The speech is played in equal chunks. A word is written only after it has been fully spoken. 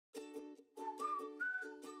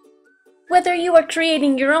Whether you are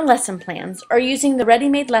creating your own lesson plans or using the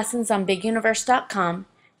ready-made lessons on BigUniverse.com,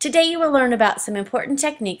 today you will learn about some important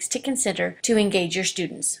techniques to consider to engage your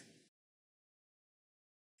students.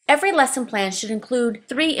 Every lesson plan should include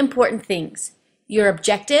 3 important things: your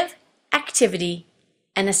objective, activity,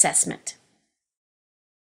 and assessment.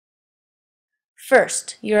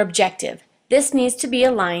 First, your objective. This needs to be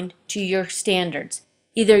aligned to your standards,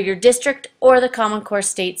 either your district or the Common Core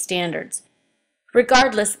state standards.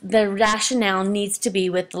 Regardless, the rationale needs to be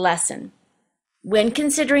with the lesson. When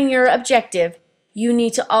considering your objective, you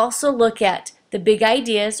need to also look at the big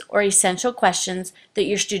ideas or essential questions that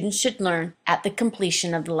your students should learn at the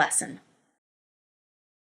completion of the lesson.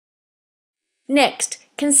 Next,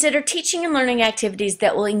 consider teaching and learning activities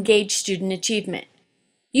that will engage student achievement.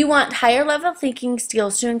 You want higher level thinking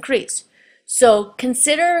skills to increase, so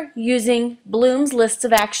consider using Bloom's list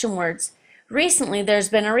of action words. Recently, there's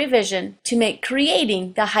been a revision to make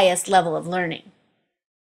creating the highest level of learning.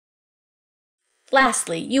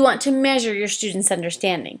 Lastly, you want to measure your students'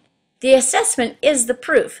 understanding. The assessment is the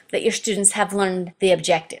proof that your students have learned the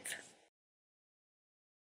objective.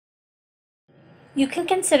 You can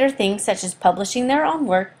consider things such as publishing their own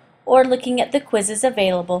work or looking at the quizzes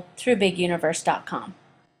available through BigUniverse.com.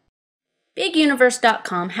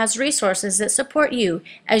 BigUniverse.com has resources that support you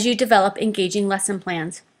as you develop engaging lesson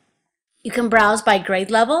plans. You can browse by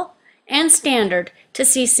grade level and standard to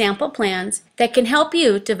see sample plans that can help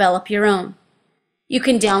you develop your own. You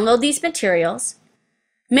can download these materials.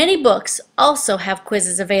 Many books also have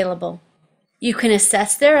quizzes available. You can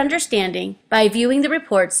assess their understanding by viewing the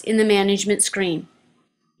reports in the management screen.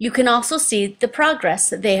 You can also see the progress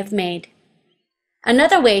that they have made.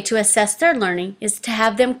 Another way to assess their learning is to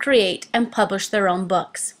have them create and publish their own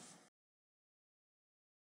books.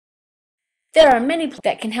 There are many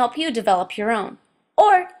that can help you develop your own,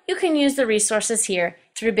 or you can use the resources here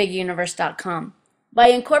through BigUniverse.com. By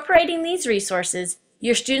incorporating these resources,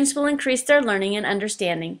 your students will increase their learning and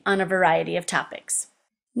understanding on a variety of topics.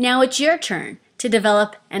 Now it's your turn to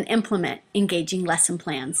develop and implement engaging lesson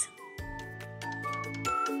plans.